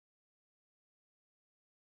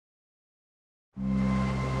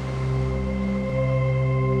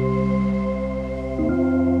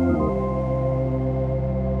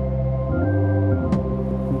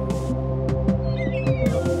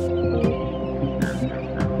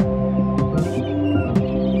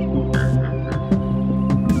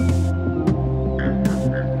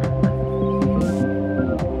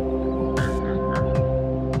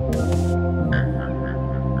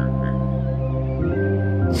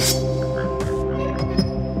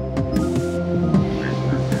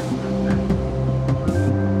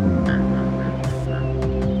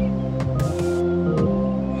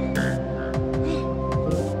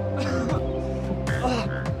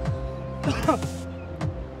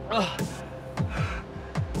Oh,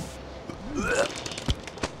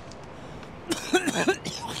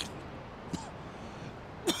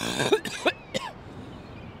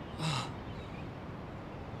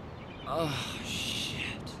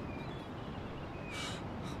 shit.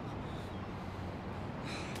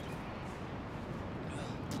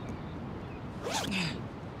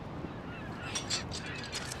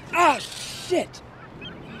 Ah, shit!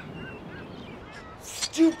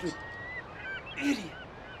 Stupid idiot.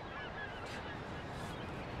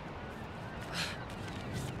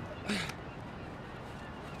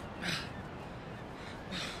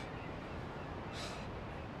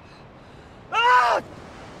 Ah!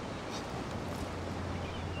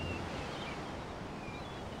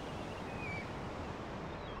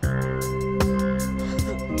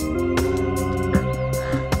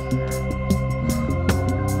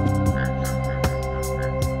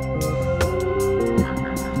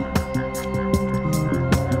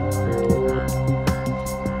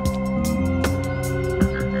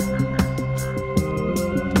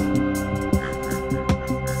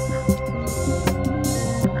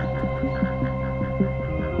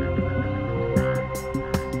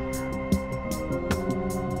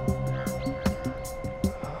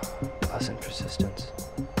 Pleasant persistence.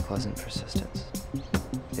 Pleasant persistence.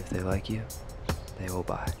 If they like you, they will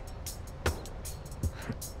buy.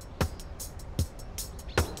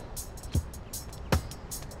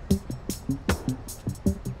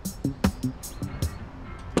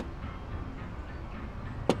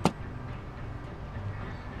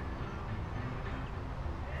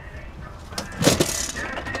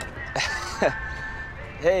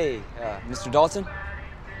 Hey, Mr. Dalton?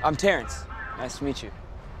 I'm Terrence. Nice to meet you.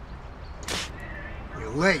 You're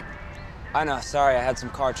late. I know, sorry, I had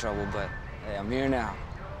some car trouble, but hey, I'm here now.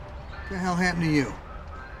 What the hell happened to you?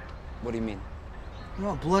 What do you mean? You're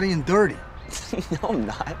all bloody and dirty. No, I'm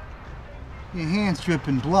not. Your hands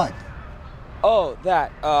dripping blood. Oh,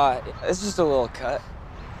 that, it's just a little cut.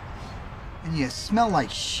 And you smell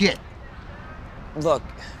like shit. Look,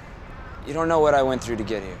 you don't know what I went through to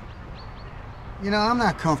get here. You know, I'm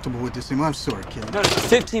not comfortable with this thing. I'm sorry, kid. No,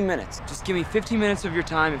 15 minutes. Just give me 15 minutes of your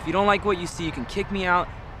time. If you don't like what you see, you can kick me out,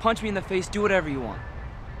 punch me in the face, do whatever you want.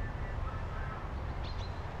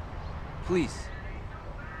 Please.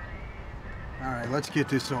 All right, let's get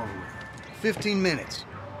this over with. 15 minutes.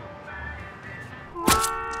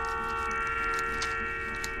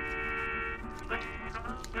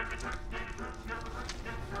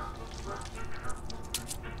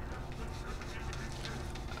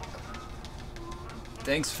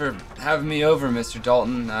 Thanks for having me over, Mr.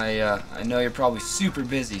 Dalton. I know you're probably super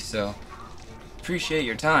busy, so appreciate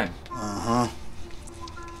your time. Uh-huh.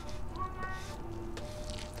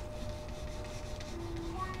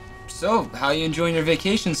 So, how you enjoying your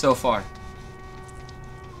vacation so far?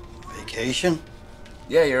 Vacation?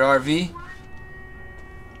 Yeah, your RV?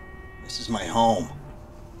 This is my home.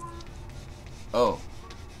 Oh.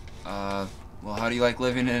 Well, how do you like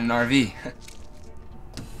living in an RV?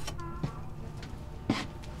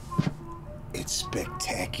 It's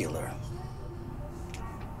spectacular.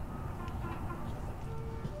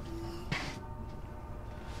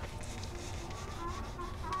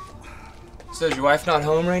 So is your wife not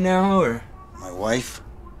home right now, or? My wife?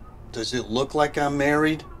 Does it look like I'm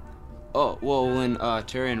married? Oh, well, when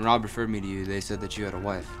Terry and Rob referred me to you, they said that you had a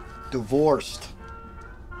wife. Divorced.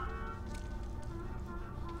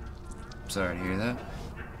 Sorry to hear that.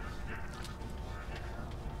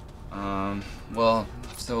 Well,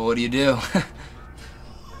 so what do you do?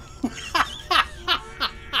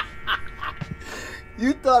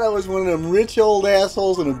 You thought I was one of them rich old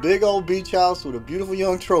assholes in a big old beach house with a beautiful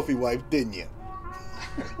young trophy wife, didn't you?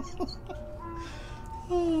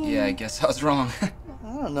 Yeah, I guess I was wrong. I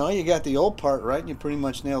don't know, you got the old part right and you pretty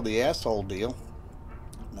much nailed the asshole deal.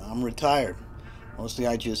 Now I'm retired. Mostly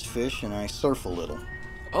I just fish and I surf a little.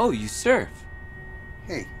 Oh, you surf?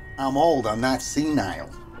 Hey, I'm old, I'm not senile.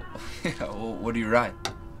 Yeah, well, what do you ride?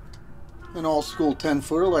 An old school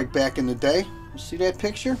 10-footer like back in the day. You see that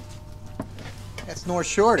picture? That's North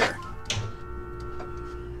Shore there.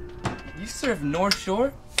 You surf North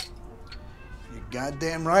Shore? You're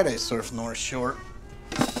goddamn right I surf North Shore.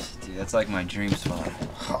 Dude, that's like my dream spot.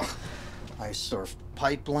 I surfed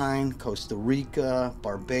Pipeline, Costa Rica,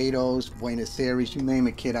 Barbados, Buenos Aires, you name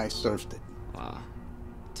it, kid, I surfed it. Wow.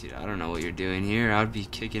 Dude, I don't know what you're doing here. I'd be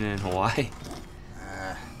kicking it in Hawaii.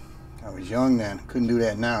 I was young then. Couldn't do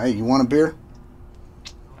that now. Hey, you want a beer?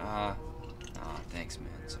 Oh, thanks, man.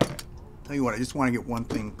 Sorry. Tell you what, I just want to get one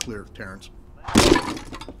thing clear, Terrence.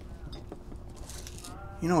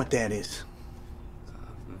 You know what that is?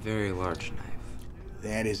 A very large knife.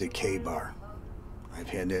 That is a K-bar. I've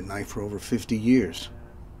had that knife for over 50 years.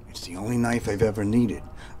 It's the only knife I've ever needed.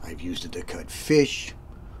 I've used it to cut fish,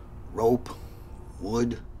 rope,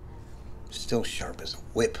 wood. Still sharp as a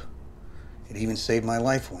whip. It even saved my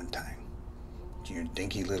life one time. Do your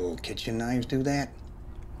dinky little kitchen knives do that?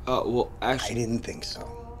 Well, I actually... didn't think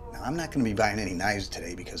so. Now, I'm not going to be buying any knives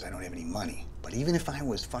today because I don't have any money. But even if I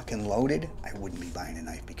was fucking loaded, I wouldn't be buying a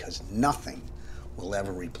knife because nothing will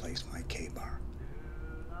ever replace my K-bar.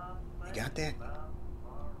 You got that?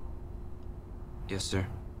 Yes, sir.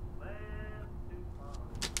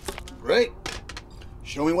 Great.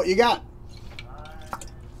 Show me what you got.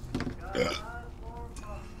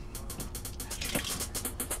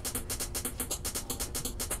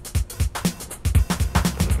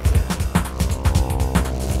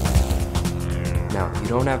 Now, you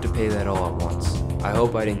don't have to pay that all at once. I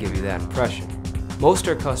hope I didn't give you that impression. Most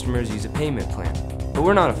of our customers use a payment plan, but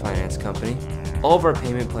we're not a finance company. All of our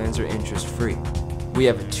payment plans are interest-free. We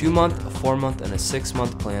have a 2-month, a 4-month, and a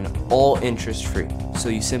 6-month plan, all interest-free. So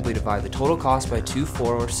you simply divide the total cost by 2,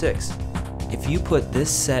 4, or 6. If you put this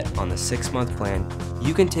set on the 6-month plan,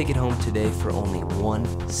 you can take it home today for only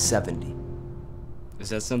 $170. Is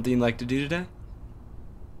that something you'd like to do today?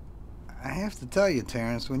 I have to tell you,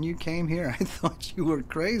 Terrence, when you came here, I thought you were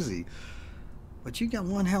crazy. But you got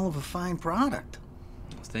one hell of a fine product.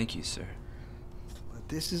 Well, thank you, sir. But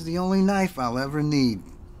this is the only knife I'll ever need.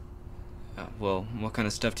 Well, what kind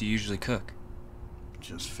of stuff do you usually cook?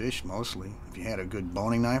 Just fish, mostly. If you had a good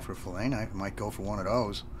boning knife or fillet knife, I might go for one of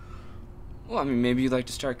those. Well, I mean, maybe you'd like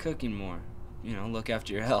to start cooking more. You know, look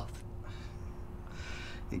after your health.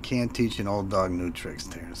 You can't teach an old dog new tricks,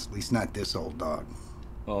 Terrence. At least not this old dog.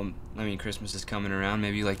 Well, I mean, Christmas is coming around.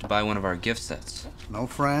 Maybe you'd like to buy one of our gift sets. No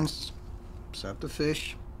friends, except the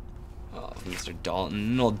fish. Oh, Mr. Dalton,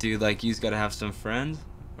 an old dude like you's gotta have some friends.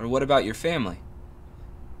 Or what about your family?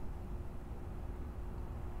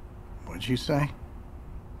 What'd you say?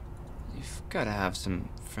 You've gotta have some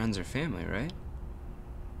friends or family, right?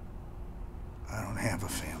 I don't have a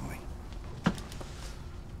family.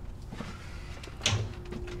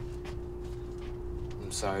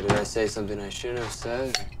 I'm sorry, did I say something I shouldn't have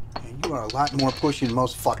said? And you are a lot more pushy than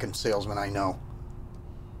most fucking salesmen I know.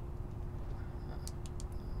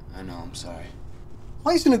 I know, I'm sorry.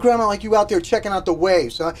 Why isn't a grandma like you out there checking out the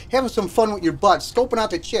waves, huh? Having some fun with your butt, scoping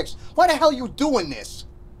out the chicks? Why the hell are you doing this?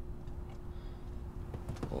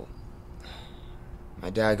 Well, my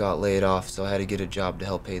dad got laid off, so I had to get a job to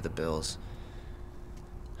help pay the bills.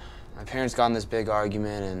 My parents got in this big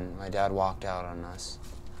argument, and my dad walked out on us.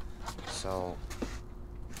 So,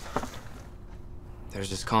 there's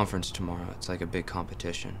this conference tomorrow. It's like a big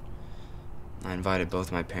competition. I invited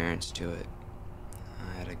both my parents to it.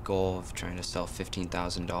 I had a goal of trying to sell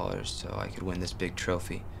 $15,000 so I could win this big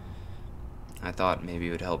trophy. I thought maybe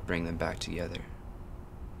it would help bring them back together.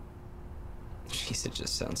 Jeez, it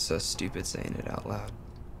just sounds so stupid saying it out loud.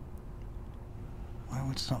 Why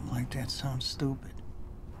would something like that sound stupid?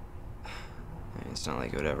 I mean, it's not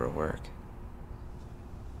like it would ever work.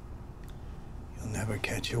 You'll never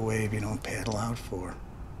catch a wave you don't paddle out for.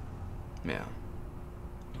 Yeah.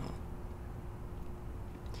 Well,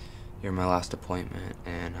 you're my last appointment,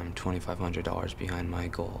 and I'm $2,500 behind my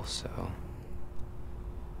goal, so...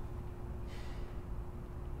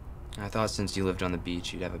 I thought since you lived on the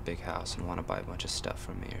beach, you'd have a big house and want to buy a bunch of stuff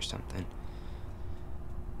from me or something.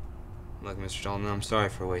 Look, Mr. Dalton, I'm sorry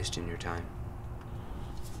for wasting your time.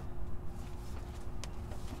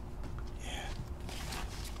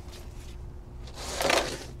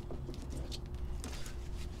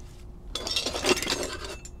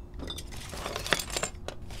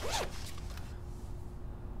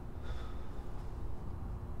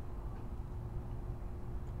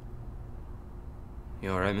 You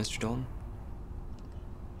alright, Mr. Dalton?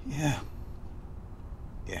 Yeah.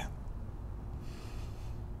 Yeah.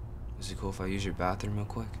 Is it cool if I use your bathroom real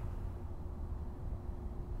quick?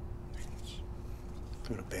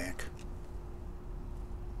 Through the back.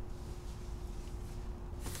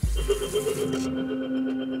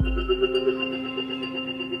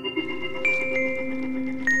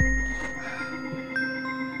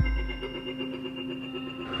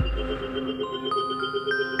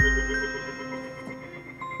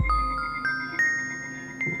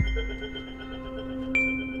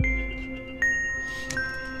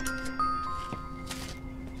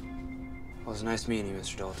 Well, it was nice meeting you,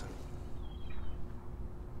 Mr. Dalton.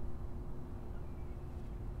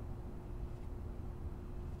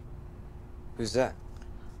 Who's that?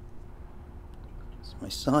 It's my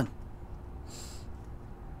son.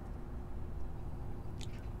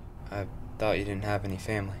 I thought you didn't have any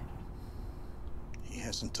family. He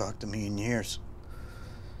hasn't talked to me in years.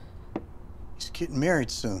 He's getting married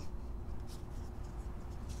soon.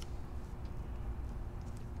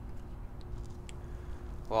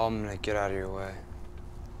 Well, I'm gonna get out of your way.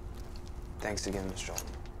 Thanks again, Mr. Dalton.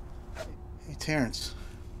 Hey, Terrence.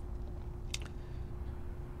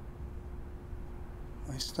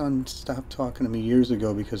 My son stopped talking to me years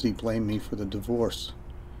ago because he blamed me for the divorce.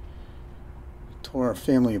 It tore our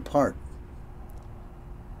family apart.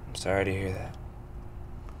 I'm sorry to hear that.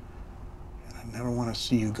 And I never want to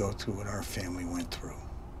see you go through what our family went through.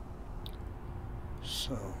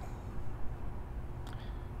 So,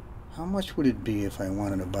 how much would it be if I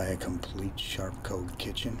wanted to buy a complete Sharp Code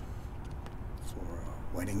kitchen for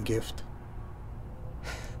a wedding gift?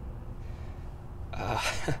 I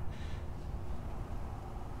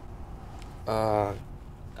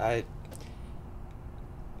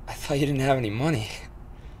thought you didn't have any money.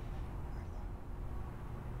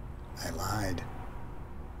 I lied.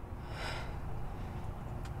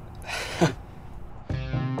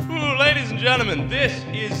 Ladies and gentlemen, this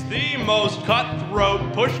is the most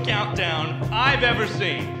cutthroat push countdown I've ever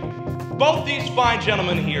seen. Both these fine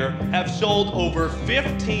gentlemen here have sold over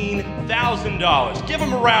 $15,000. Give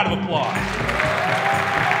them a round of applause.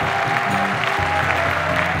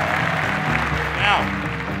 Now,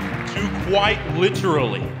 to quite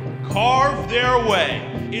literally carve their way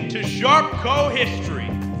into Sharpco history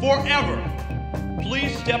forever,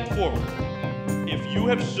 please step forward if you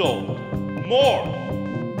have sold more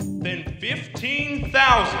than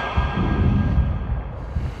 15,000.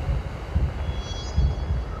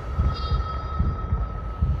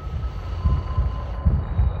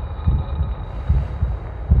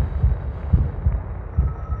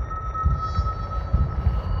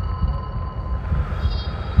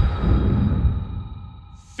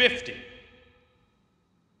 $50.